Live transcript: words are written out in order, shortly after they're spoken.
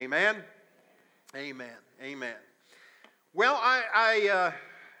Amen? Amen. Amen. Well, I've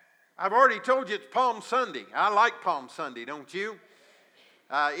already told you it's Palm Sunday. I like Palm Sunday, don't you?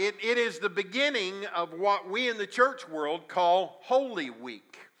 It is the beginning of what we in the church world call Holy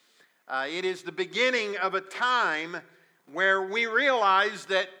Week. It is the beginning of a time where we realize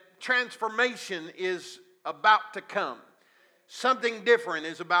that transformation is about to come. Something different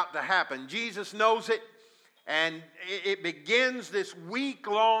is about to happen. Jesus knows it, and it begins this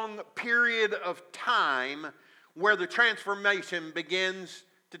week-long period of time where the transformation begins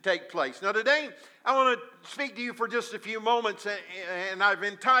to take place. Now today, I want to speak to you for just a few moments, and I've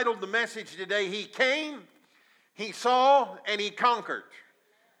entitled the message today, He Came, He Saw, and He Conquered.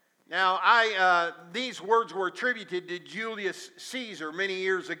 Now, these words were attributed to Julius Caesar many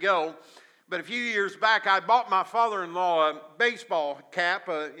years ago, but a few years back, I bought my father-in-law a baseball cap,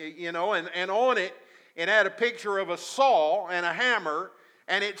 and on it, it had a picture of a saw and a hammer,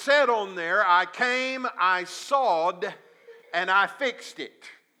 and it said on there, I came, I sawed, and I fixed it.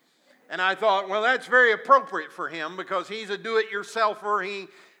 And I thought, well, that's very appropriate for him because he's a do-it-yourselfer.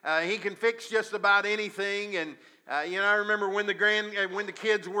 He can fix just about anything. And I remember when the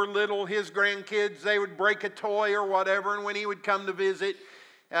kids were little, his grandkids, they would break a toy or whatever, and when he would come to visit,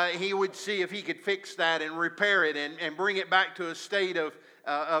 he would see if he could fix that and repair it and bring it back to a state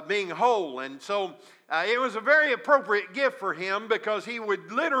of being whole. And so it was a very appropriate gift for him because he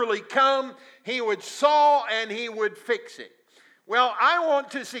would literally come, he would saw, and he would fix it. Well, I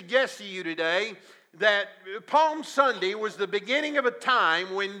want to suggest to you today that Palm Sunday was the beginning of a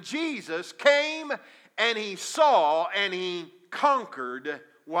time when Jesus came and He saw and He conquered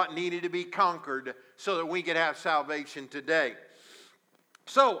what needed to be conquered so that we could have salvation today.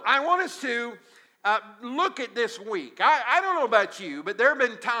 So I want us to look at this week. I don't know about you, but there have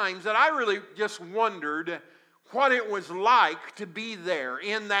been times that I really just wondered what it was like to be there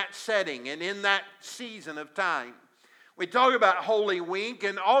in that setting and in that season of time. We talk about Holy Week,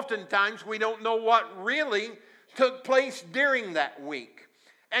 and oftentimes we don't know what really took place during that week.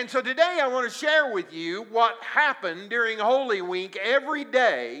 And so today I want to share with you what happened during Holy Week every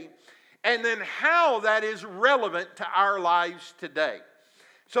day, and then how that is relevant to our lives today.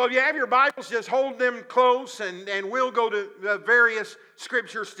 So if you have your Bibles, just hold them close, and we'll go to the various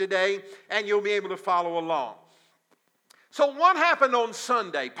scriptures today, and you'll be able to follow along. So what happened on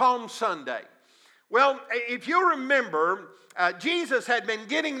Sunday, Palm Sunday? Well, if you remember, Jesus had been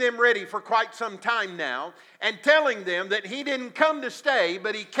getting them ready for quite some time now and telling them that He didn't come to stay,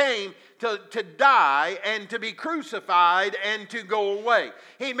 but He came to die and to be crucified and to go away.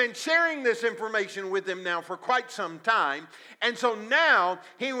 He'd been sharing this information with them now for quite some time, and so now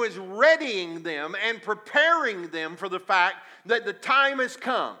He was readying them and preparing them for the fact that the time has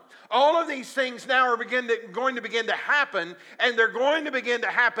come. All of these things now are going to begin to happen, and they're going to begin to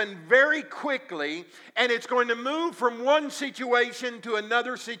happen very quickly, and it's going to move from one situation to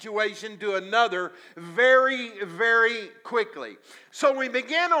another very, very quickly. So we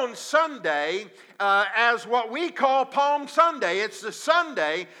begin on Sunday as what we call Palm Sunday. It's the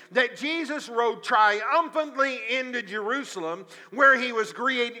Sunday that Jesus rode triumphantly into Jerusalem, where He was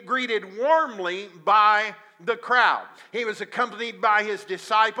greeted warmly by the crowd. He was accompanied by His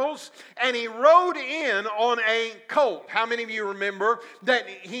disciples, and He rode in on a colt. How many of you remember that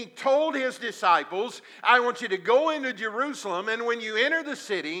He told His disciples, I want you to go into Jerusalem, and when you enter the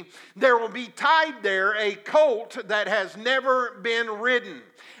city, there will be tied there a colt that has never been ridden.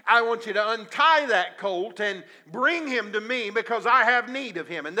 I want you to untie that colt and bring him to me because I have need of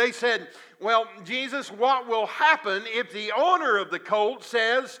him. And they said, well, Jesus, what will happen if the owner of the colt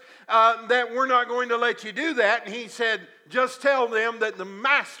says that we're not going to let you do that? And He said, just tell them that the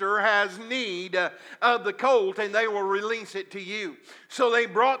master has need of the colt and they will release it to you. So they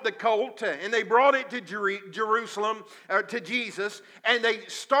brought the colt and they brought it to Jerusalem, to Jesus, and they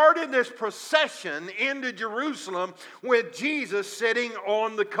started this procession into Jerusalem with Jesus sitting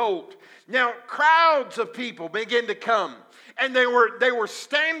on the colt. Now, crowds of people begin to come. And they were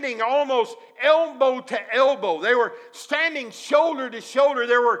standing almost elbow to elbow. They were standing shoulder to shoulder.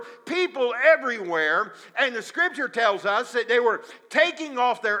 There were people everywhere. And the scripture tells us that they were taking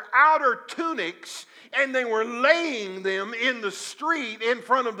off their outer tunics and they were laying them in the street in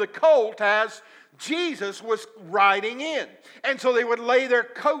front of the colt as Jesus was riding in. And so they would lay their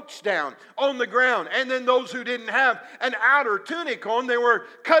coats down on the ground. And then those who didn't have an outer tunic on, they were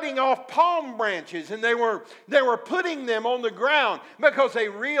cutting off palm branches and they were putting them on the ground because they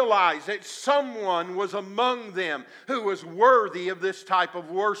realized that someone was among them who was worthy of this type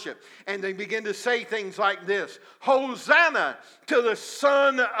of worship. And they began to say things like this: Hosanna to the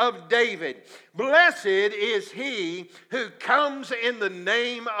Son of David. Blessed is he who comes in the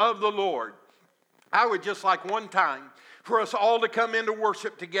name of the Lord. I would just like one time for us all to come into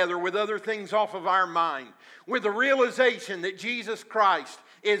worship together with other things off of our mind, with the realization that Jesus Christ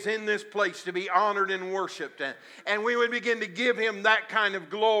is in this place to be honored and worshiped. And we would begin to give him that kind of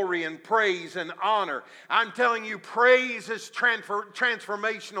glory and praise and honor. I'm telling you, praise is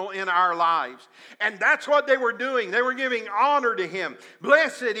transformational in our lives. And that's what they were doing. They were giving honor to him.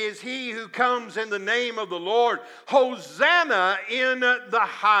 Blessed is he who comes in the name of the Lord. Hosanna in the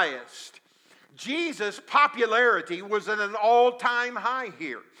highest. Jesus' popularity was at an all-time high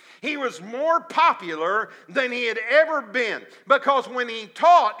here. He was more popular than he had ever been because when he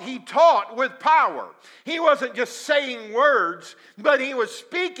taught with power. He wasn't just saying words, but he was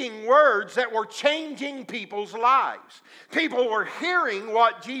speaking words that were changing people's lives. People were hearing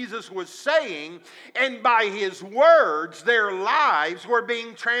what Jesus was saying, and by his words, their lives were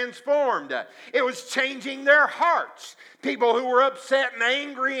being transformed. It was changing their hearts. People who were upset and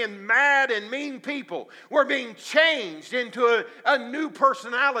angry and mad and mean people were being changed into a new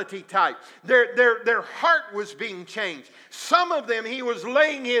personality type. Their heart was being changed. Some of them, he was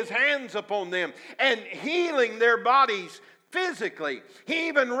laying his hands upon them and healing their bodies physically. He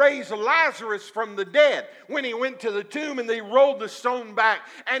even raised Lazarus from the dead when he went to the tomb and they rolled the stone back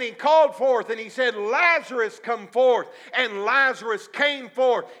and he called forth and he said, Lazarus, come forth. And Lazarus came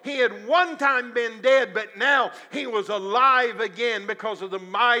forth. He had one time been dead, but now he was alive again because of the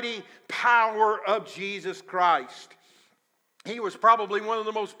mighty power of Jesus Christ. He was probably one of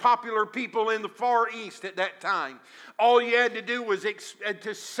the most popular people in the Far East at that time. All you had to do was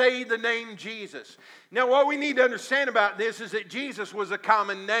to say the name Jesus. Now, what we need to understand about this is that Jesus was a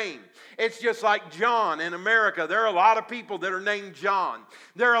common name. It's just like John in America. There are a lot of people that are named John.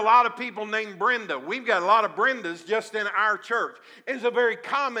 There are a lot of people named Brenda. We've got a lot of Brendas just in our church. It's a very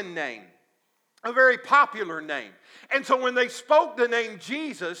common name, a very popular name. And so when they spoke the name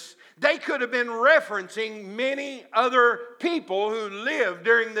Jesus, they could have been referencing many other people who lived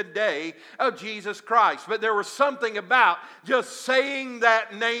during the day of Jesus Christ. But there was something about just saying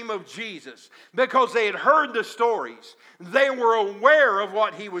that name of Jesus because they had heard the stories. They were aware of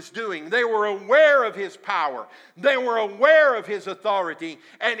what he was doing. They were aware of his power. They were aware of his authority.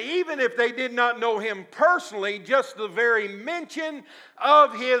 And even if they did not know him personally, just the very mention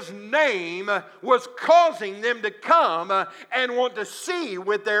of his name was causing them to come and want to see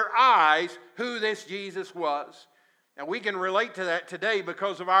with their eyes who this Jesus was. Now we can relate to that today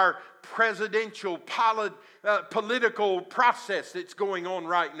because of our presidential political process that's going on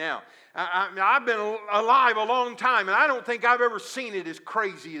right now. I've been alive a long time, and I don't think I've ever seen it as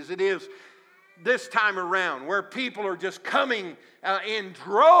crazy as it is this time around, where people are just coming in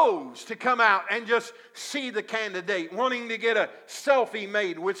droves to come out and just see the candidate, wanting to get a selfie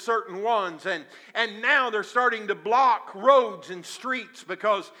made with certain ones. And now they're starting to block roads and streets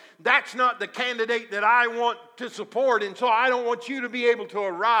because that's not the candidate that I want to support, and so I don't want you to be able to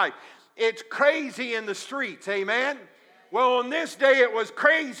arrive. It's crazy in the streets, amen? Well, on this day it was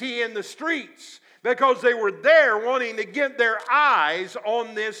crazy in the streets because they were there wanting to get their eyes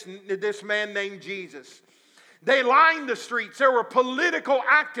on this man named Jesus. They lined the streets. There were political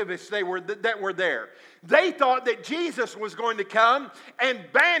activists that were there. They thought that Jesus was going to come and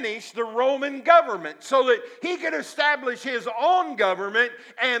banish the Roman government so that he could establish his own government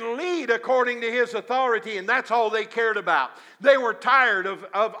and lead according to his authority, and that's all they cared about. They were tired of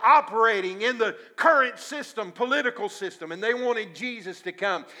operating in the current system, political system, and they wanted Jesus to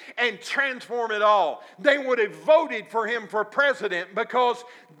come and transform it all. They would have voted for him for president because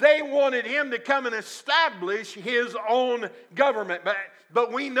they wanted him to come and establish his own government.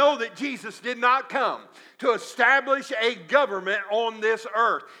 But we know that Jesus did not come to establish a government on this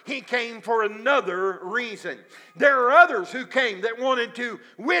earth. He came for another reason. There are others who came that wanted to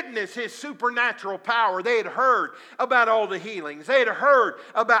witness his supernatural power. They had heard about all the healings. They had heard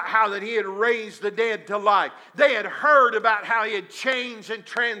about how that he had raised the dead to life. They had heard about how he had changed and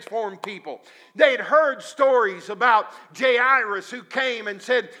transformed people. They had heard stories about Jairus who came and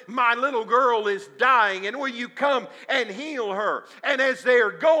said, "My little girl is dying, and will you come and heal her?" And as they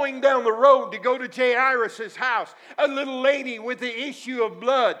are going down the road to go to Jairus' house, a little lady with the issue of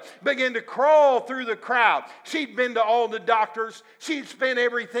blood began to crawl through the crowd. She She'd been to all the doctors. She'd spent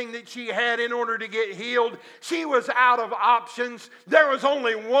everything that she had in order to get healed. She was out of options. There was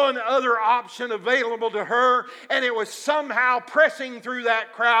only one other option available to her, and it was somehow pressing through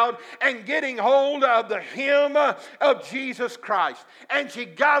that crowd and getting hold of the hem of Jesus Christ. And she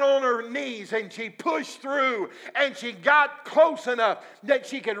got on her knees and she pushed through, and she got close enough that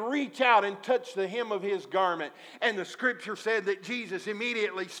she could reach out and touch the hem of his garment. And the scripture said that Jesus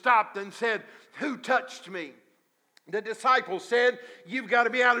immediately stopped and said, "Who touched me?" The disciples said, "You've got to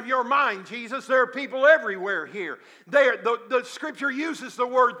be out of your mind, Jesus. There are people everywhere here." The scripture uses the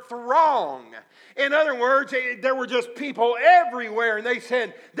word throng. In other words, there were just people everywhere. And they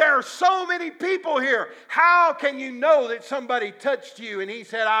said, "There are so many people here. How can you know that somebody touched you?" And he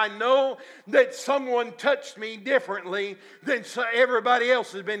said, "I know that someone touched me differently than everybody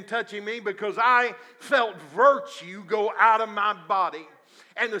else has been touching me, because I felt virtue go out of my body."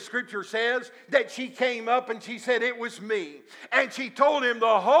 And the scripture says that she came up and she said, "It was me." And she told him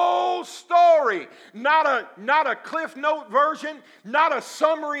the whole story. Not a Cliff Note version, not a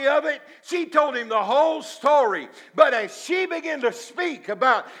summary of it. She told him the whole story. But as she began to speak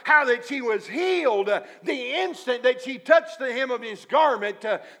about how that she was healed, the instant that she touched the hem of his garment,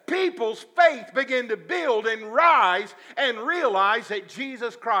 people's faith began to build and rise and realize that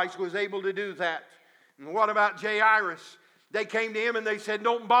Jesus Christ was able to do that. And what about Jairus? They came to him and they said,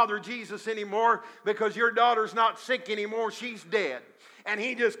 "Don't bother Jesus anymore, because your daughter's not sick anymore. She's dead." And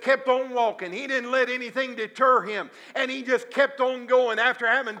he just kept on walking. He didn't let anything deter him. And he just kept on going after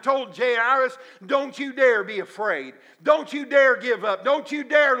having told Jairus, "Don't you dare be afraid. Don't you dare give up. Don't you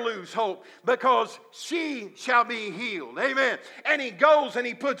dare lose hope, because she shall be healed." Amen. And he goes and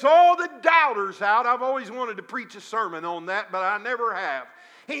he puts all the doubters out. I've always wanted to preach a sermon on that, but I never have.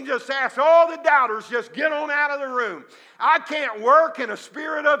 He just asked all the doubters, "Just get on out of the room. I can't work in a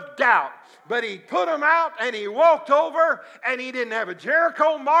spirit of doubt." But he put them out and he walked over, and he didn't have a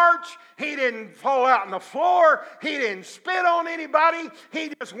Jericho march. He didn't fall out on the floor. He didn't spit on anybody.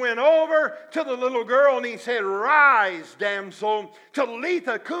 He just went over to the little girl and he said, "Rise, damsel,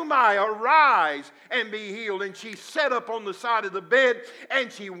 Talitha cumi, arise and be healed." And she sat up on the side of the bed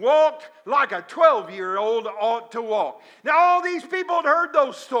and she walked like a 12-year-old ought to walk. Now, all these people had heard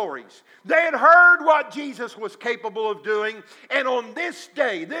those stories. They had heard what Jesus was capable of doing. And on this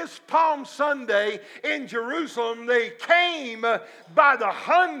day, this Palm Sunday in Jerusalem, they came by the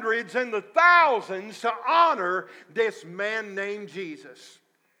hundreds and the thousands to honor this man named Jesus.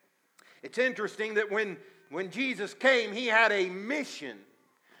 It's interesting that when Jesus came, he had a mission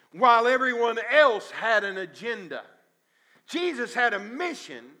while everyone else had an agenda. Jesus had a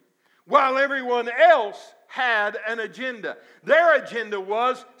mission while everyone else had an agenda. Their agenda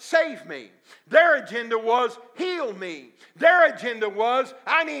was save me. Their agenda was heal me. Their agenda was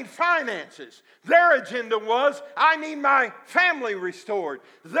I need finances. Their agenda was I need my family restored.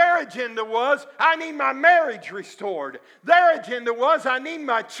 Their agenda was I need my marriage restored. Their agenda was I need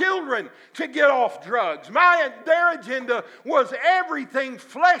my children to get off drugs. Their agenda was everything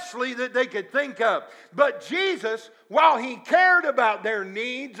fleshly that they could think of. But Jesus, while he cared about their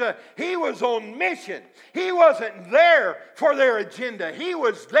needs, he was on mission. He wasn't there for their agenda. He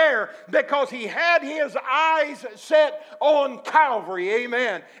was there because he had his eyes set on Calvary.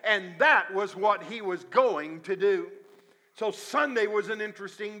 Amen. And that was what he was going to do. So Sunday was an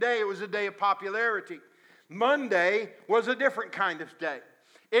interesting day. It was a day of popularity. Monday was a different kind of day.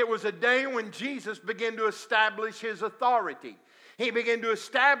 It was a day when Jesus began to establish his authority. He began to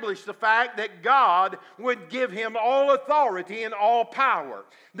establish the fact that God would give him all authority and all power.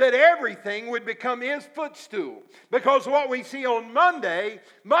 That everything would become his footstool. Because what we see on Monday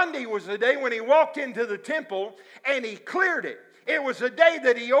was the day when he walked into the temple and he cleared it. It was the day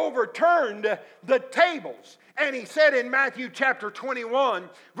that he overturned the tables. And he said in Matthew chapter 21,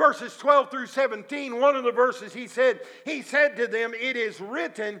 verses 12 through 17, one of the verses he said to them, "It is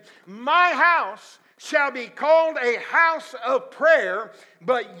written, my house shall be called a house of prayer,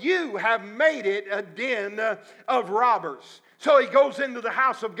 but you have made it a den of robbers." So he goes into the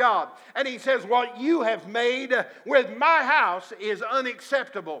house of God and he says, "What you have made with my house is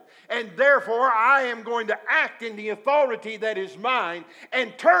unacceptable. And therefore I am going to act in the authority that is mine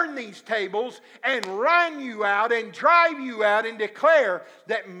and turn these tables and run you out and drive you out and declare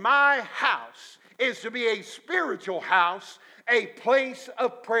that my house is to be a spiritual house, a place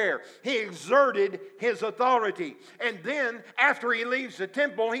of prayer." He exerted his authority. And then after he leaves the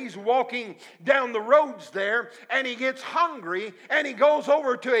temple, he's walking down the roads there and he gets hungry and he goes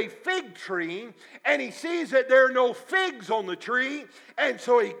over to a fig tree and he sees that there are no figs on the tree, and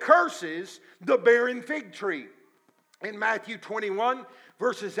so he curses the barren fig tree. In Matthew 21,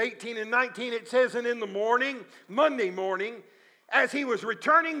 verses 18 and 19, it says, "And in the morning, Monday morning, as he was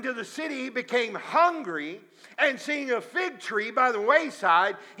returning to the city, he became hungry, and seeing a fig tree by the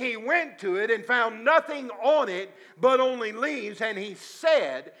wayside, he went to it and found nothing on it but only leaves. And he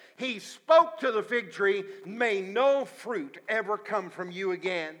spoke to the fig tree, 'May no fruit ever come from you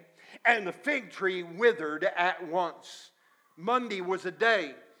again.' And the fig tree withered at once." Monday was a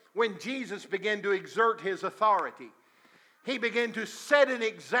day when Jesus began to exert his authority. He began to set an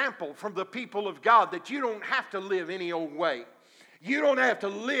example from the people of God that you don't have to live any old way. You don't have to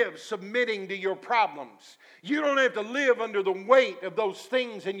live submitting to your problems. You don't have to live under the weight of those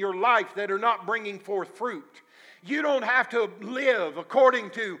things in your life that are not bringing forth fruit. You don't have to live according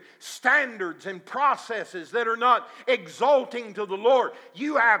to standards and processes that are not exalting to the Lord.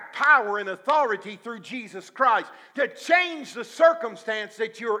 You have power and authority through Jesus Christ to change the circumstance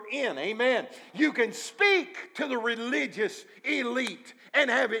that you're in. Amen. You can speak to the religious elite and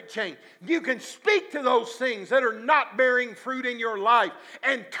have it change. You can speak to those things that are not bearing fruit in your life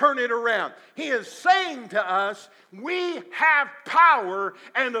and turn it around. He is saying to us, we have power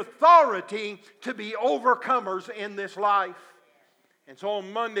and authority to be overcomers in this life. And so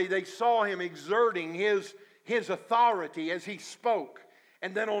on Monday they saw him exerting his authority as he spoke.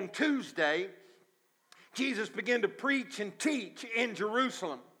 And then on Tuesday, Jesus began to preach and teach in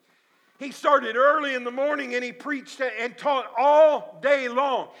Jerusalem. He started early in the morning and he preached and taught all day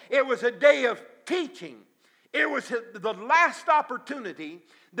long. It was a day of teaching. It was the last opportunity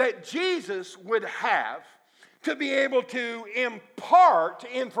that Jesus would have to be able to impart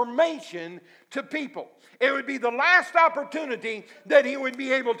information to people. It would be the last opportunity that he would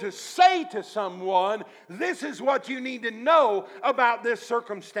be able to say to someone, "This is what you need to know about this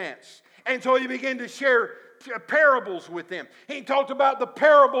circumstance." And so he began to share parables with them. He talked about the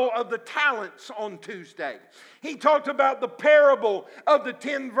parable of the talents on Tuesday. He talked about the parable of the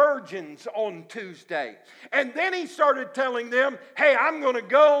 10 virgins on Tuesday. And then he started telling them, hey, I'm going to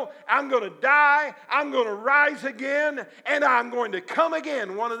go, I'm going to die, I'm going to rise again, and I'm going to come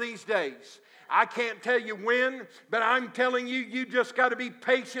again one of these days. I can't tell you when, but I'm telling you, you just got to be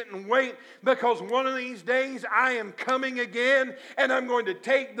patient and wait, because one of these days I am coming again, and I'm going to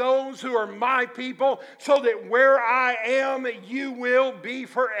take those who are my people so that where I am, you will be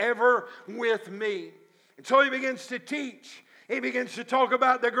forever with me. And so he begins to teach. He begins to talk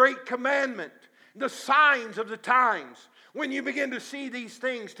about the great commandment, the signs of the times. When you begin to see these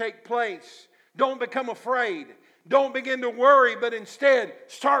things take place, don't become afraid. Don't begin to worry, but instead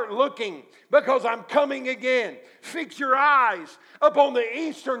start looking, because I'm coming again. Fix your eyes upon the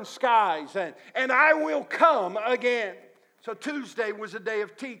eastern skies, and I will come again. So Tuesday was a day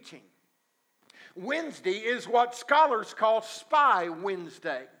of teaching. Wednesday is what scholars call Spy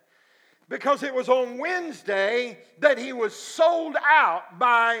Wednesday, because it was on Wednesday that he was sold out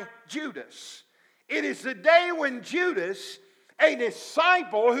by Judas. It is the day when Judas, a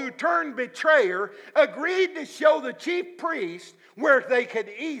disciple who turned betrayer, agreed to show the chief priests where they could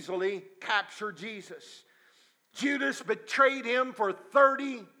easily capture Jesus. Judas betrayed him for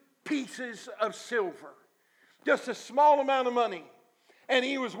 30 pieces of silver, just a small amount of money. And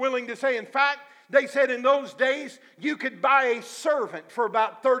he was willing to say, in fact, they said in those days you could buy a servant for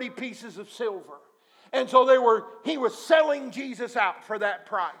about 30 pieces of silver. And so he was selling Jesus out for that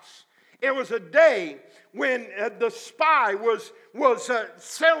price. It was a day when the spy was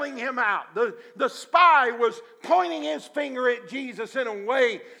selling him out. The spy was pointing his finger at Jesus in a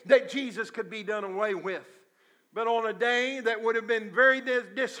way that Jesus could be done away with. But on a day that would have been very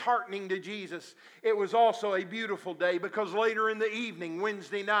disheartening to Jesus, it was also a beautiful day, because later in the evening,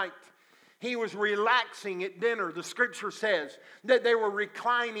 Wednesday night, he was relaxing at dinner. The scripture says that they were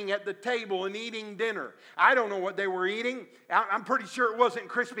reclining at the table and eating dinner. I don't know what they were eating. I'm pretty sure it wasn't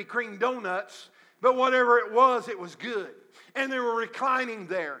Krispy Kreme donuts, but whatever it was good. And they were reclining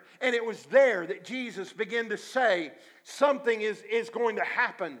there. And it was there that Jesus began to say, something is going to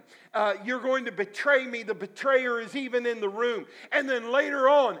happen. You're going to betray me. The betrayer is even in the room. And then later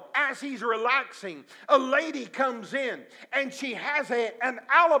on, as he's relaxing, a lady comes in, and she has an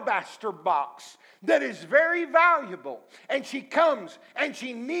alabaster box that is very valuable. And she comes and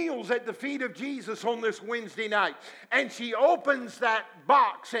she kneels at the feet of Jesus on this Wednesday night. And she opens that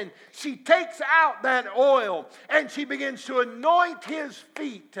box and she takes out that oil and she begins to anoint his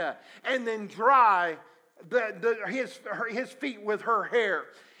feet and then dry his feet with her hair.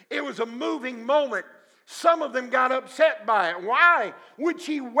 It was a moving moment. Some of them got upset by it. Why would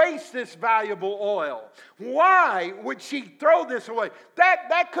she waste this valuable oil? Why would she throw this away?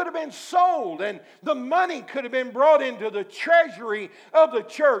 That could have been sold, and the money could have been brought into the treasury of the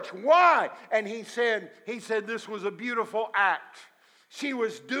church. Why? And he said this was a beautiful act. She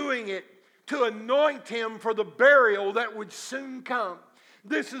was doing it to anoint him for the burial that would soon come.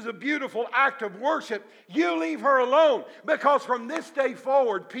 This is a beautiful act of worship. You leave her alone, because from this day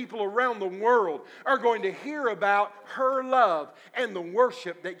forward, people around the world are going to hear about her love and the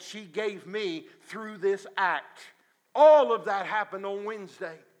worship that she gave me through this act. All of that happened on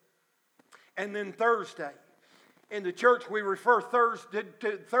Wednesday. And then Thursday. In the church, we refer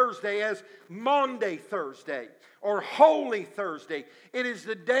to Thursday as Maundy Thursday or Holy Thursday. It is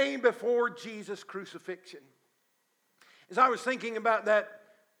the day before Jesus' crucifixion. As I was thinking about that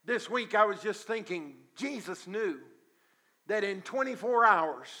this week, I was just thinking, Jesus knew that in 24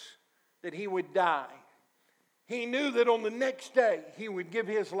 hours that he would die. He knew that on the next day he would give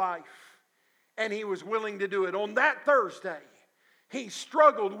his life, and he was willing to do it. On that Thursday, he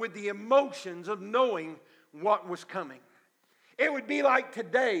struggled with the emotions of knowing what was coming. It would be like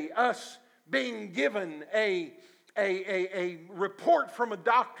today, us being given a report from a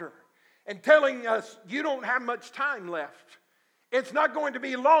doctor and telling us, you don't have much time left. It's not going to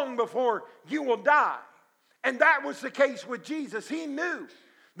be long before you will die. And that was the case with Jesus. He knew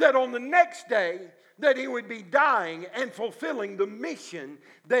that on the next day that he would be dying and fulfilling the mission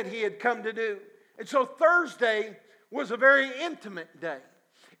that he had come to do. And so Thursday was a very intimate day.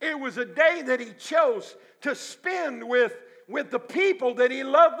 It was a day that he chose to spend with the people that he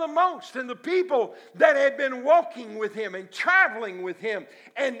loved the most, and the people that had been walking with him and traveling with him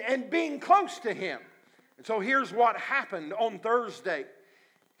and being close to him. And so here's what happened on Thursday.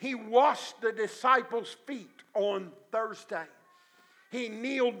 He washed the disciples' feet on Thursday. He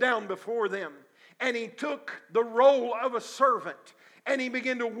kneeled down before them, and he took the role of a servant, and he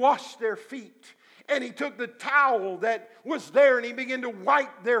began to wash their feet. And he took the towel that was there and he began to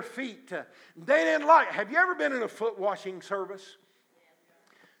wipe their feet. They didn't like it. Have you ever been in a foot washing service?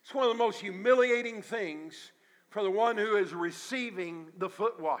 It's one of the most humiliating things for the one who is receiving the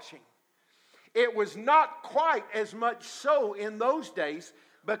foot washing. It was not quite as much so in those days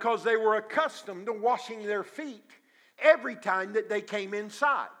because they were accustomed to washing their feet every time that they came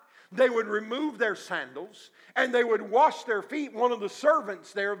inside. They would remove their sandals and they would wash their feet. One of the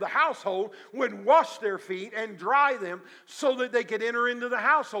servants there of the household would wash their feet and dry them so that they could enter into the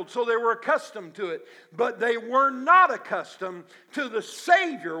household. So they were accustomed to it. But they were not accustomed to the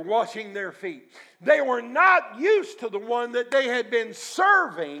Savior washing their feet. They were not used to the one that they had been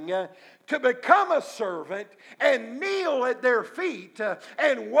serving to become a servant and kneel at their feet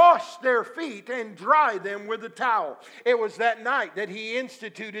and wash their feet and dry them with a towel. It was that night that he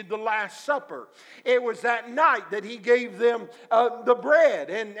instituted the Last Supper. It was that night that he gave them the bread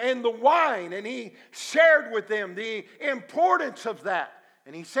and the wine, and he shared with them the importance of that.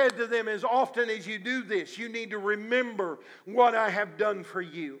 And he said to them, as often as you do this, you need to remember what I have done for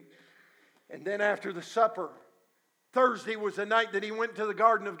you. And then after the supper, Thursday was the night that he went to the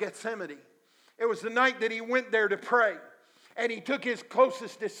Garden of Gethsemane. It was the night that he went there to pray. And he took his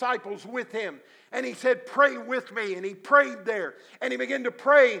closest disciples with him. And he said, pray with me. And he prayed there. And he began to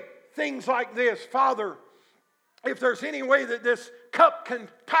pray things like this. Father, if there's any way that this cup can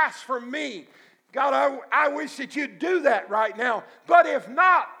pass from me, God, I wish that you'd do that right now. But if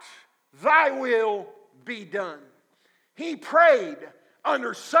not, thy will be done. He prayed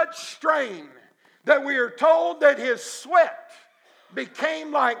under such strain that we are told that his sweat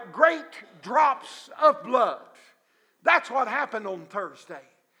became like great drops of blood. That's what happened on Thursday.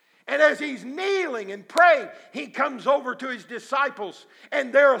 And as he's kneeling and praying, he comes over to his disciples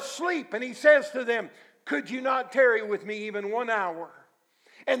and they're asleep. And he says to them, could you not tarry with me even 1 hour?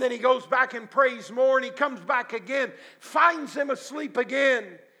 And then he goes back and prays more, and he comes back again, finds them asleep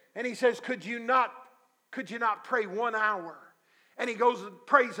again. And he says, could you not pray 1 hour? And he goes and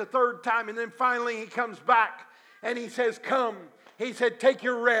prays a third time, and then finally he comes back and he says, come. He said, take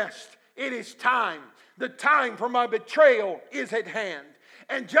your rest. It is time. The time for my betrayal is at hand.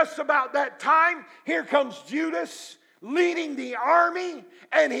 And just about that time, here comes Judas leading the army,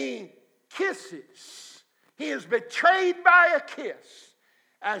 and he kisses. He is betrayed by a kiss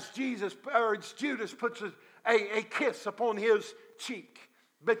as Judas puts a kiss upon his cheek.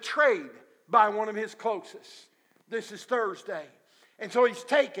 Betrayed by one of his closest. This is Thursday. And so he's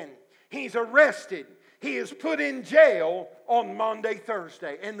taken, he's arrested, he is put in jail on Maundy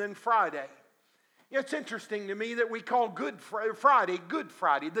Thursday, and then Friday. It's interesting to me that we call Good Friday,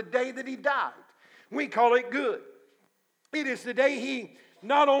 the day that he died. We call it good. It is the day he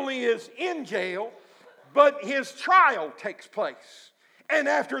not only is in jail, but his trial takes place. And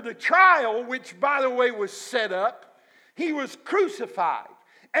after the trial, which by the way was set up, he was crucified.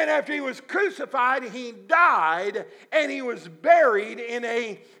 And after he was crucified, he died, and he was buried in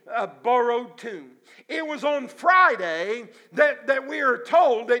a borrowed tomb. It was on Friday that we are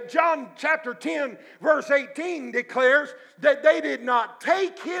told that John chapter 10, verse 18 declares that they did not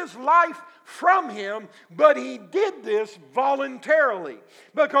take his life from him, but he did this voluntarily.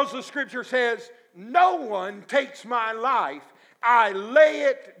 Because the scripture says, no one takes my life, I lay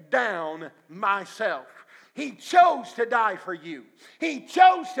it down myself. He chose to die for you. He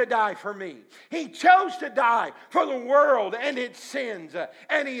chose to die for me. He chose to die for the world and its sins.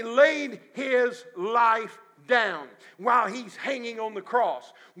 And he laid his life down while he's hanging on the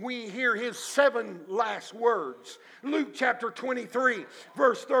cross. We hear his 7 last words. Luke chapter 23,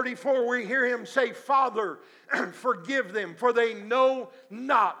 verse 34, we hear him say, Father, forgive them, for they know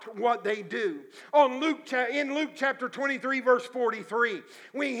not what they do. In Luke chapter 23, verse 43,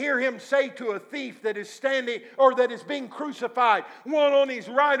 we hear him say to a thief that is standing, or that is being crucified, one on his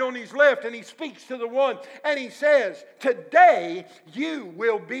right, on his left, and he speaks to the one, and he says, today you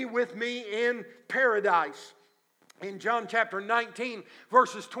will be with me in paradise. In John chapter 19,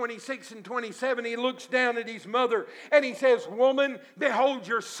 verses 26 and 27, he looks down at his mother and he says, woman, behold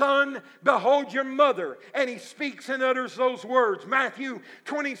your son, behold your mother. And he speaks and utters those words. Matthew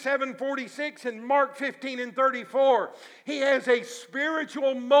 27, 46 and Mark 15 and 34. He has a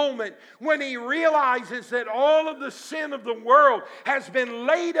spiritual moment when he realizes that all of the sin of the world has been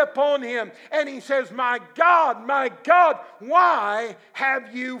laid upon him. And he says, my God, why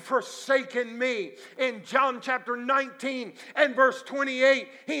have you forsaken me? In John chapter 19 and verse 28,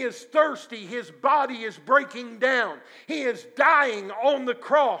 he is thirsty. His body is breaking down. He is dying on the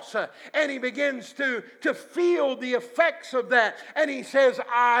cross. And he begins to feel the effects of that. And he says,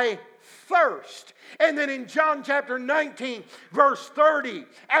 I thirst. And then in John chapter 19, verse 30,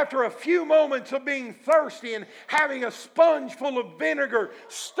 after a few moments of being thirsty and having a sponge full of vinegar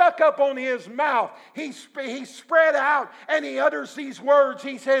stuck up on his mouth, he spread out and he utters these words.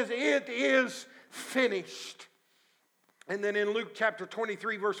 He says, it is finished. And then in Luke chapter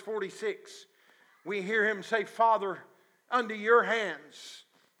 23, verse 46, we hear him say, Father, unto your hands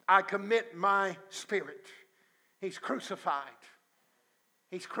I commit my spirit. He's crucified.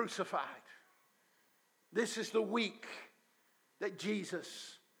 He's crucified. This is the week that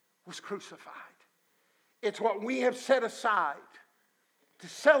Jesus was crucified. It's what we have set aside to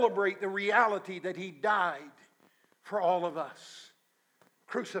celebrate the reality that he died for all of us.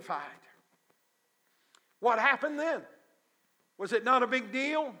 Crucified. What happened then? Was it not a big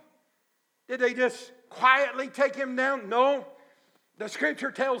deal? Did they just quietly take him down? No. The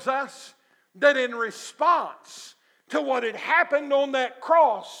scripture tells us that in response to what had happened on that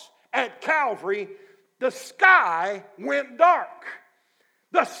cross at Calvary, the sky went dark.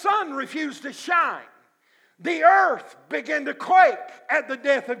 The sun refused to shine. The earth began to quake at the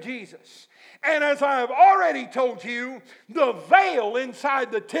death of Jesus. And as I have already told you, the veil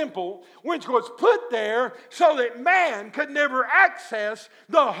inside the temple, which was put there so that man could never access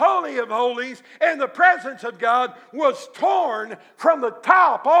the Holy of Holies and the presence of God, was torn from the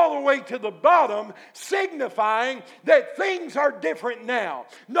top all the way to the bottom, signifying that things are different now.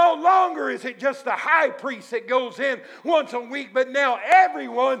 No longer is it just the high priest that goes in once a week, but now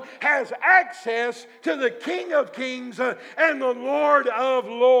everyone has access to the King of Kings and the Lord of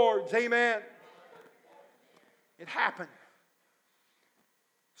Lords. Amen. It happened.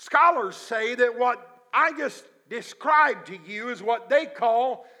 Scholars say that what I just described to you is what they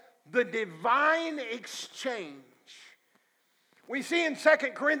call the divine exchange. We see in 2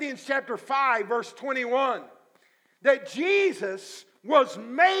 Corinthians chapter 5, verse 21, that Jesus was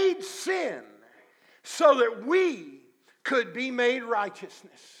made sin so that we could be made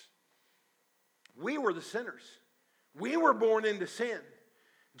righteousness. We were the sinners. We were born into sin.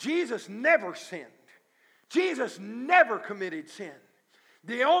 Jesus never sinned. Jesus never committed sin.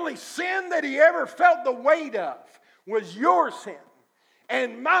 The only sin that he ever felt the weight of was your sin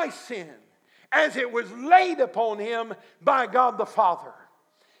and my sin, as it was laid upon him by God the Father.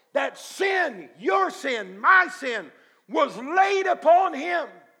 That sin, your sin, my sin, was laid upon him.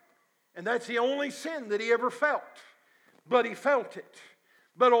 And that's the only sin that he ever felt. But he felt it.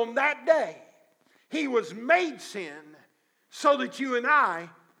 But on that day, he was made sin so that you and I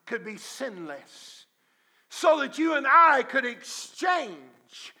could be sinless. So that you and I could exchange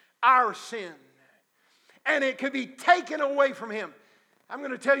our sin. And it could be taken away from him. I'm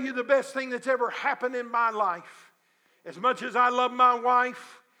going to tell you the best thing that's ever happened in my life. As much as I love my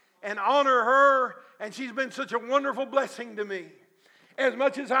wife and honor her, and she's been such a wonderful blessing to me. As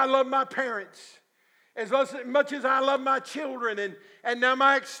much as I love my parents. As much as I love my children and now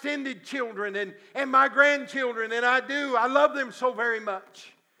my extended children and my grandchildren. And I love them so very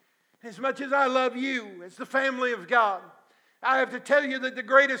much. As much as I love you as the family of God, I have to tell you that the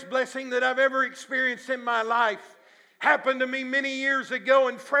greatest blessing that I've ever experienced in my life happened to me many years ago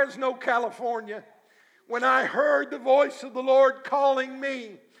in Fresno, California, when I heard the voice of the Lord calling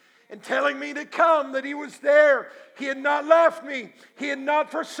me and telling me to come, that He was there. He had not left me. He had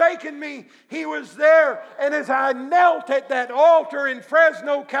not forsaken me. He was there. And as I knelt at that altar in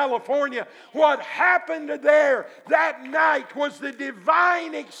Fresno, California, what happened there that night was the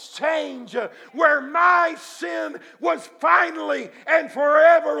divine exchange where my sin was finally and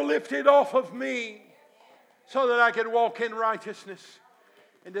forever lifted off of me so that I could walk in righteousness.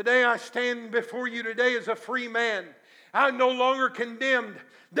 And today I stand before you today as a free man. I'm no longer condemned.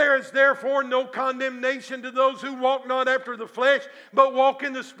 There is therefore no condemnation to those who walk not after the flesh, but walk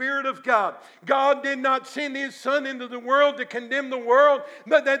in the Spirit of God. God did not send His Son into the world to condemn the world,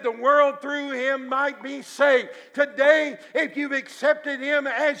 but that the world through Him might be saved. Today, if you've accepted Him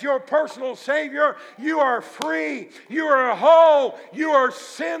as your personal Savior, you are free. You are whole. You are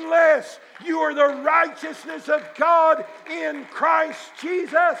sinless. You are the righteousness of God in Christ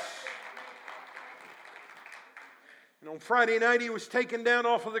Jesus. And on Friday night, He was taken down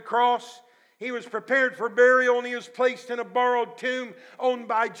off of the cross. He was prepared for burial, and He was placed in a borrowed tomb owned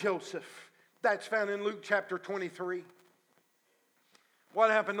by Joseph. That's found in Luke chapter 23. What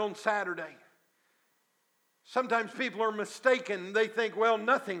happened on Saturday? Sometimes people are mistaken. They think, well,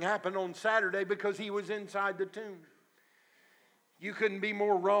 nothing happened on Saturday because He was inside the tomb. You couldn't be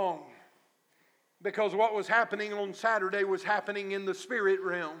more wrong, because what was happening on Saturday was happening in the spirit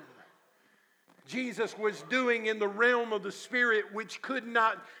realm. Jesus was doing in the realm of the Spirit which could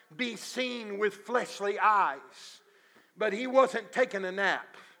not be seen with fleshly eyes. But He wasn't taking a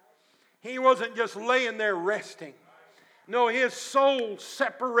nap. He wasn't just laying there resting. No, His soul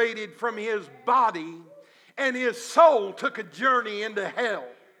separated from His body, and His soul took a journey into hell.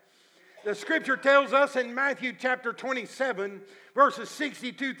 The Scripture tells us in Matthew chapter 27, verses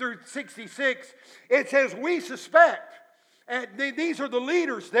 62 through 66, it says, we suspect, and these are the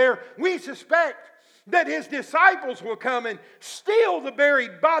leaders there, we suspect that His disciples will come and steal the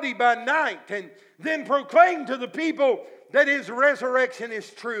buried body by night and then proclaim to the people that His resurrection is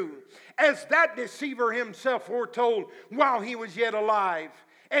true, as that deceiver himself foretold while he was yet alive.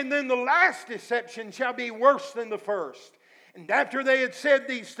 And then the last deception shall be worse than the first. And after they had said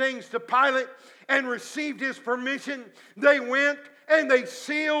these things to Pilate and received his permission, they went and they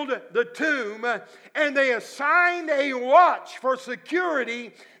sealed the tomb, and they assigned a watch for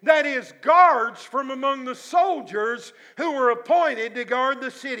security, that is, guards from among the soldiers who were appointed to guard the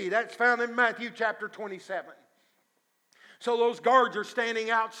city. That's found in Matthew chapter 27. So those guards are standing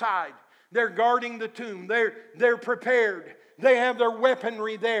outside. They're guarding the tomb. They're prepared. They have their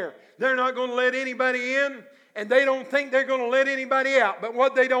weaponry there. They're not going to let anybody in, and they don't think they're going to let anybody out. But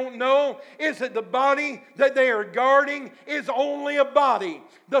what they don't know is that the body that they are guarding is only a body.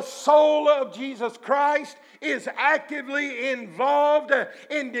 The soul of Jesus Christ is actively involved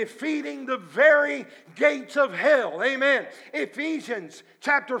in defeating the very gates of hell. Amen. Ephesians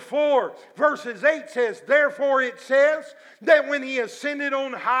chapter 4 verses 8 says, therefore it says that when He ascended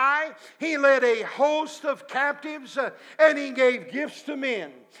on high, He led a host of captives and He gave gifts to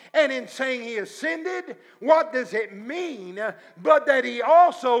men. And in saying He ascended, what does it mean? But that He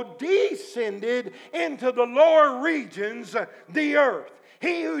also descended into the lower regions, the earth.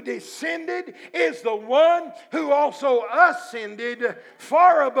 He who descended is the one who also ascended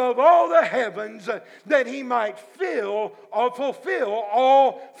far above all the heavens, that He might fulfill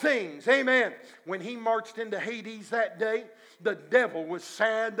all things. Amen. When He marched into Hades that day, the devil was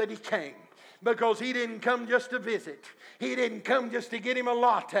sad that He came, because he didn't come just to visit. He didn't come just to get him a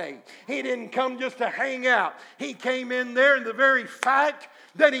latte. He didn't come just to hang out. He came in there, and the very fact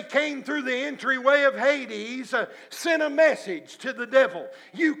that he came through the entryway of Hades sent a message to the devil.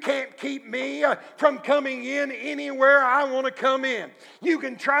 You can't keep me from coming in anywhere I want to come in. You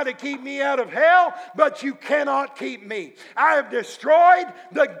can try to keep me out of hell, but you cannot keep me. I have destroyed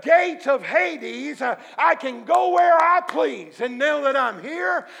the gates of Hades. I can go where I please. And now that I'm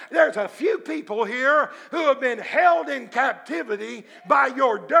here, there's a few people here who have been held in captivity by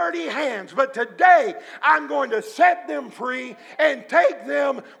your dirty hands. But today, I'm going to set them free and take them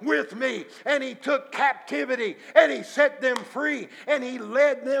with me. And He took captivity and He set them free, and He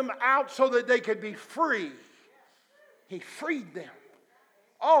led them out so that they could be free. He freed them.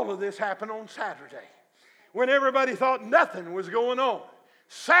 All of this happened on Saturday when everybody thought nothing was going on.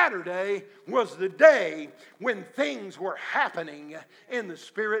 Saturday was the day when things were happening in the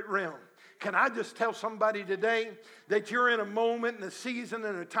spirit realm. Can I just tell somebody today that you're in a moment, in a season,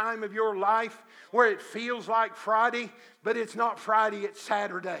 in a time of your life where it feels like Friday, but it's not Friday, it's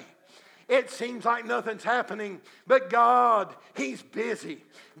Saturday. It seems like nothing's happening. But God, He's busy.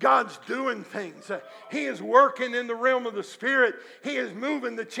 God's doing things. He is working in the realm of the Spirit. He is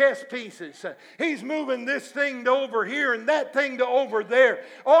moving the chess pieces. He's moving this thing to over here and that thing to over there.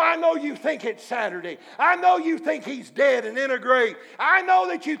 Oh, I know you think it's Saturday. I know you think He's dead and in a grave. I know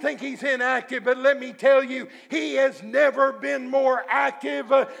that you think He's inactive, but let me tell you, He has never been more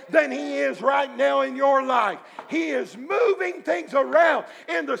active than He is right now in your life. He is moving things around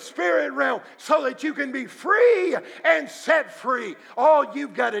in the spirit realm so that you can be free and set free. All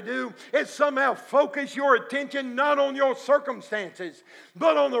you've got to do is somehow focus your attention not on your circumstances,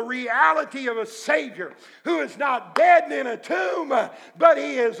 but on the reality of a Savior who is not dead and in a tomb, but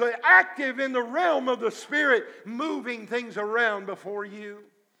He is active in the realm of the Spirit, moving things around before you.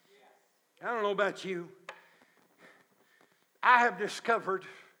 I don't know about you. I have discovered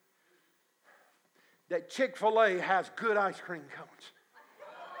that Chick-fil-A has good ice cream cones.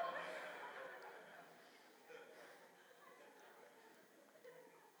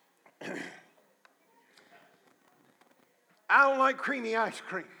 I don't like creamy ice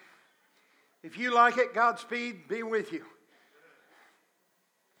cream. If you like it, Godspeed, be with you.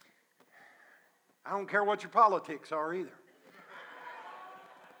 I don't care what your politics are either.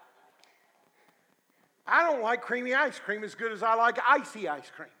 I don't like creamy ice cream as good as I like icy ice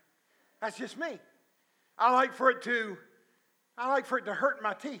cream. That's just me. I like for it to hurt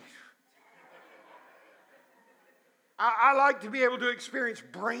my teeth. I like to be able to experience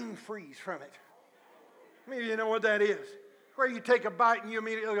brain freeze from it. Maybe you know what that is. Where you take a bite and you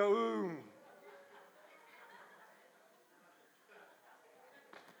immediately go, ooh.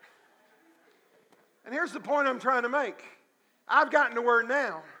 And here's the point I'm trying to make. I've gotten to where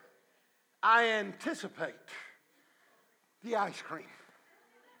now I anticipate the ice cream.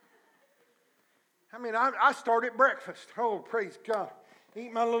 I mean, I start at breakfast. Oh, praise God.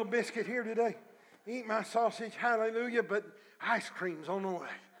 Eat my little biscuit here today. Eat my sausage, hallelujah, but ice cream's on the way.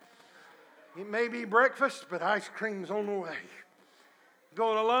 It may be breakfast, but ice cream's on the way.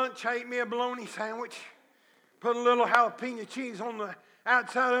 Go to lunch, I ate me a bologna sandwich. Put a little jalapeno cheese on the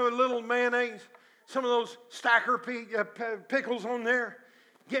outside of it, a little mayonnaise. Some of those stacker pickles on there.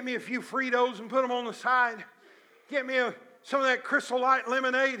 Get me a few Fritos and put them on the side. Get me some of that Crystal Light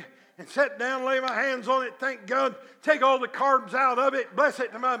lemonade and sit down, lay my hands on it, thank God. Take all the carbs out of it, bless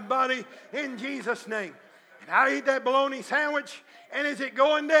it to my body in Jesus' name. And I eat that bologna sandwich, and is it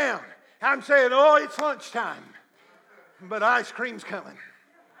going down? I'm saying, oh, it's lunchtime, but ice cream's coming.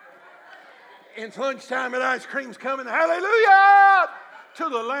 It's lunchtime and ice cream's coming. Hallelujah to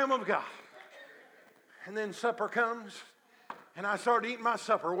the Lamb of God. And then supper comes, and I start eating my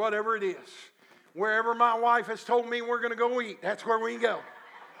supper, whatever it is. Wherever my wife has told me we're going to go eat, that's where we go.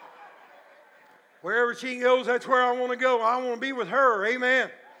 Wherever she goes, that's where I want to go. I want to be with her. Amen.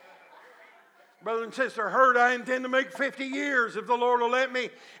 Brother and sister, heard I intend to make 50 years if the Lord will let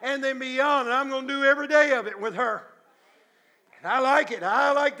me, and then beyond. And I'm going to do every day of it with her. And I like it.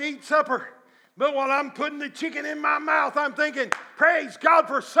 I like to eat supper. But while I'm putting the chicken in my mouth, I'm thinking, praise God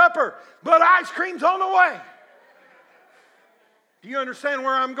for supper, but ice cream's on the way. Do you understand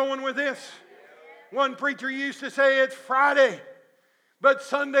where I'm going with this? One preacher used to say it's Friday, but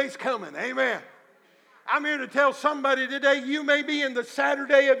Sunday's coming. Amen. I'm here to tell somebody today, you may be in the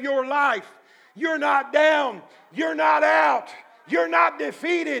Saturday of your life. You're not down. You're not out. You're not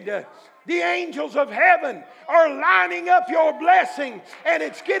defeated. The angels of heaven are lining up your blessing, and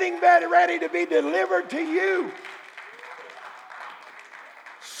it's getting ready to be delivered to you.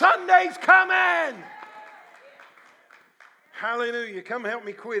 Sunday's coming. Hallelujah. Come help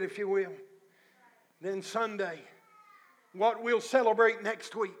me quit if you will. Then Sunday, what we'll celebrate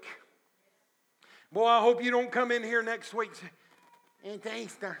next week. Boy, I hope you don't come in here next week and say,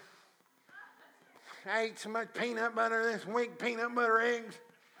 it's Easter. I ate so much peanut butter this week, peanut butter eggs.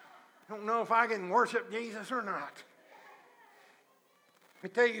 Don't know if I can worship Jesus or not. Let me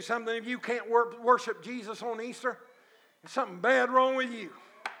tell you something. If you can't worship Jesus on Easter, there's something bad wrong with you.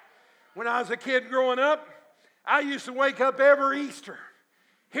 When I was a kid growing up, I used to wake up every Easter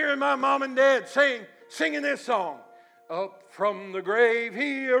hearing my mom and dad singing this song. Up from the grave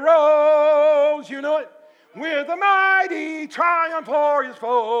he arose, you know it, with a mighty triumph for his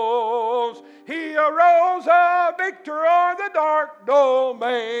foes. He arose a victor o'er the dark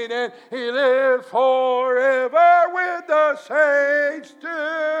domain, and he lives forever with the saints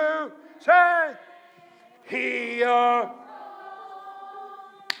to say,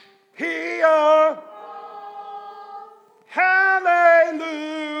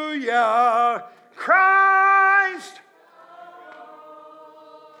 hallelujah, Christ.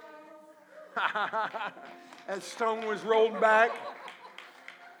 That stone was rolled back.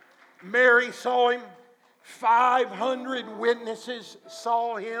 Mary saw him. 500 witnesses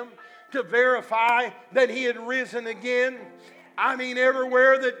saw him to verify that he had risen again. I mean,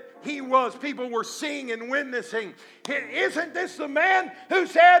 everywhere that he was, people were seeing and witnessing. Isn't this the man who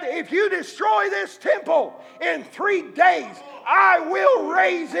said, if you destroy this temple in 3 days, I will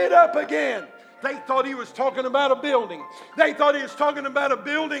raise it up again? They thought he was talking about a building. They thought he was talking about a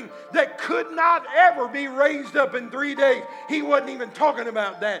building that could not ever be raised up in 3 days. He wasn't even talking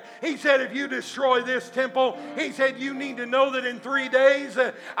about that. He said, if you destroy this temple, he said, you need to know that in 3 days,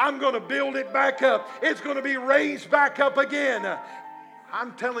 I'm going to build it back up. It's going to be raised back up again.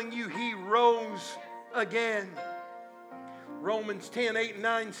 I'm telling you, he rose again. Romans 10, 8 and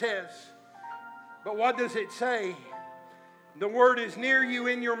 9 says, but what does it say? The word is near you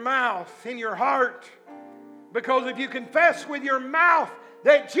in your mouth, in your heart. Because if you confess with your mouth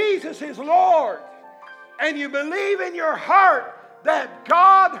that Jesus is Lord, and you believe in your heart that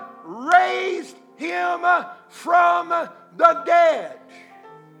God raised him from the dead,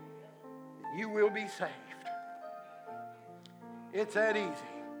 you will be saved. It's that easy.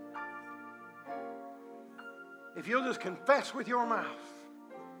 If you'll just confess with your mouth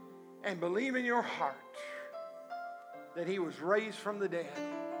and believe in your heart that he was raised from the dead,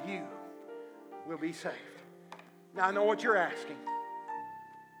 you will be saved. Now, I know what you're asking.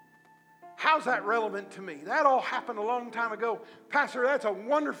 How's that relevant to me? That all happened a long time ago. Pastor, that's a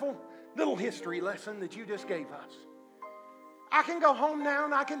wonderful little history lesson that you just gave us. I can go home now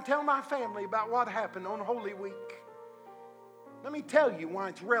and I can tell my family about what happened on Holy Week. Let me tell you why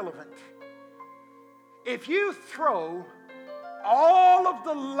it's relevant. If you throw all of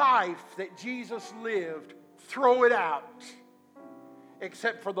the life that Jesus lived, throw it out,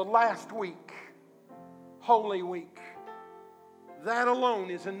 except for the last week, Holy Week, that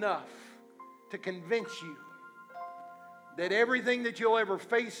alone is enough to convince you that everything that you'll ever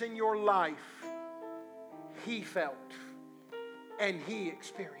face in your life, he felt and he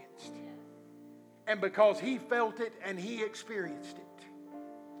experienced. And because he felt it and he experienced it,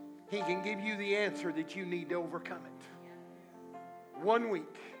 he can give you the answer that you need to overcome it. 1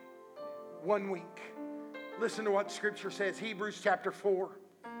 week. 1 week. Listen to what Scripture says. Hebrews chapter 4,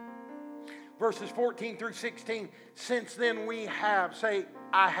 verses 14 through 16. Since then we have, say,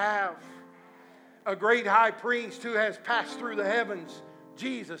 I have, a great high priest who has passed through the heavens.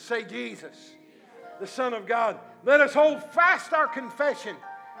 Jesus, say Jesus, the Son of God. Let us hold fast our confession,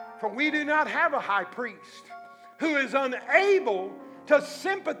 for we do not have a high priest who is unable to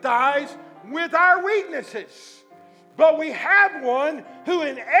sympathize with our weaknesses, but we have one who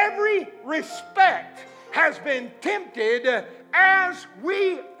in every respect has been tempted as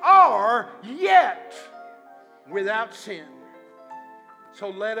we are, yet without sin. So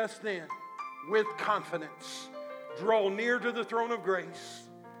let us then, with confidence, draw near to the throne of grace,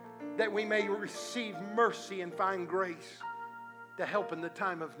 that we may receive mercy and find grace to help in the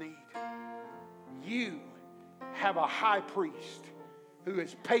time of need. You have a high priest who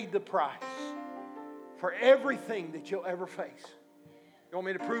has paid the price for everything that you'll ever face. You want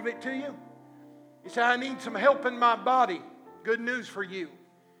me to prove it to you? You say, I need some help in my body. Good news for you.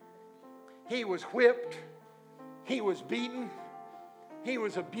 He was whipped. He was beaten. He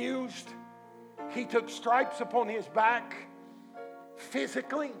was abused. He took stripes upon his back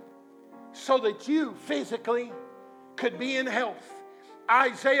physically so that you physically could be in health.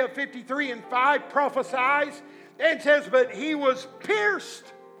 Isaiah 53 and 5 prophesies and says, but he was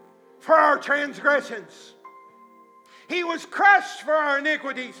pierced for our transgressions. He was crushed for our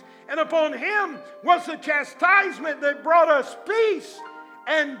iniquities, and upon him was the chastisement that brought us peace,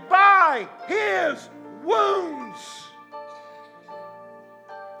 and by his wounds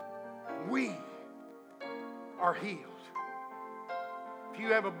we are healed. If you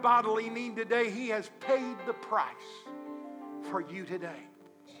have a bodily need today, he has paid the price for you today.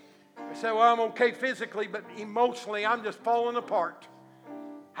 You say, well, I'm okay physically, but emotionally I'm just falling apart.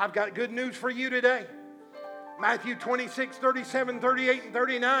 I've got good news for you today. Matthew 26, 37, 38, and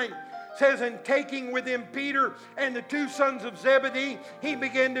 39 says, and taking with him Peter and the 2 sons of Zebedee, he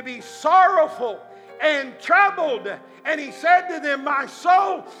began to be sorrowful and troubled. And he said to them, my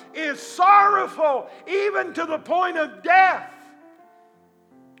soul is sorrowful, even to the point of death.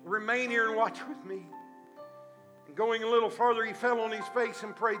 Remain here and watch with me. And going a little farther, he fell on his face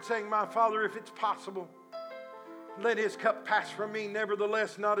and prayed, saying, my Father, if it's possible, let his cup pass from me.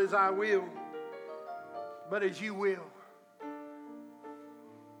 Nevertheless, not as I will, but as you will.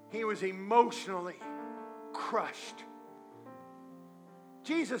 He was emotionally crushed.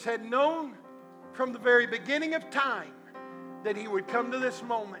 Jesus had known from the very beginning of time that he would come to this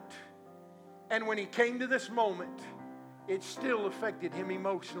moment. And when he came to this moment, it still affected him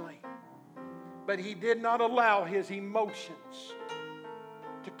emotionally. But He did not allow His emotions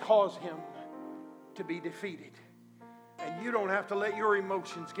to cause Him to be defeated. And you don't have to let your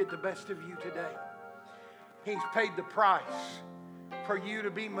emotions get the best of you today. He's paid the price for you to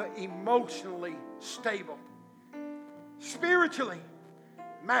be emotionally stable. Spiritually,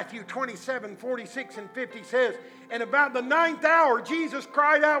 Matthew 27:46 and 50 says, and about the 9th hour, Jesus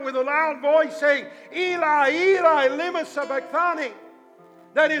cried out with a loud voice, saying, Eli, Eli, lema sabachthani.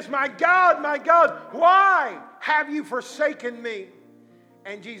 That is, my God, why have you forsaken me?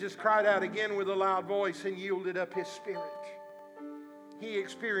 And Jesus cried out again with a loud voice and yielded up His spirit. He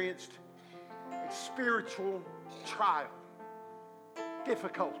experienced a spiritual trial,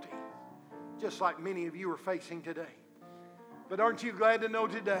 difficulty, just like many of you are facing today. But aren't you glad to know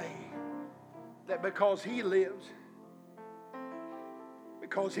today that because He lives,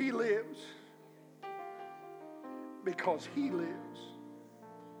 because He lives,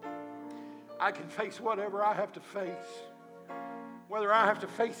 I can face whatever I have to face. Whether I have to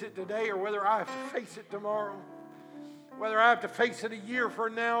face it today or whether I have to face it tomorrow. Whether I have to face it a year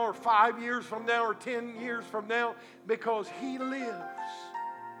from now or 5 years from now or 10 years from now. Because He lives,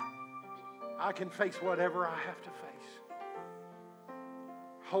 I can face whatever I have to face.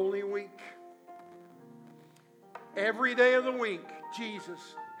 Holy Week. Every day of the week,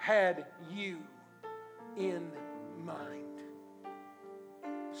 Jesus had you in mind.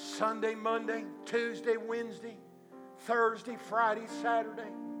 Sunday, Monday, Tuesday, Wednesday, Thursday, Friday,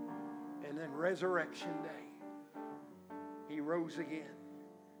 Saturday, and then Resurrection Day. He rose again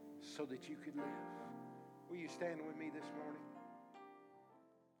so that you could live. Will you stand with me this morning?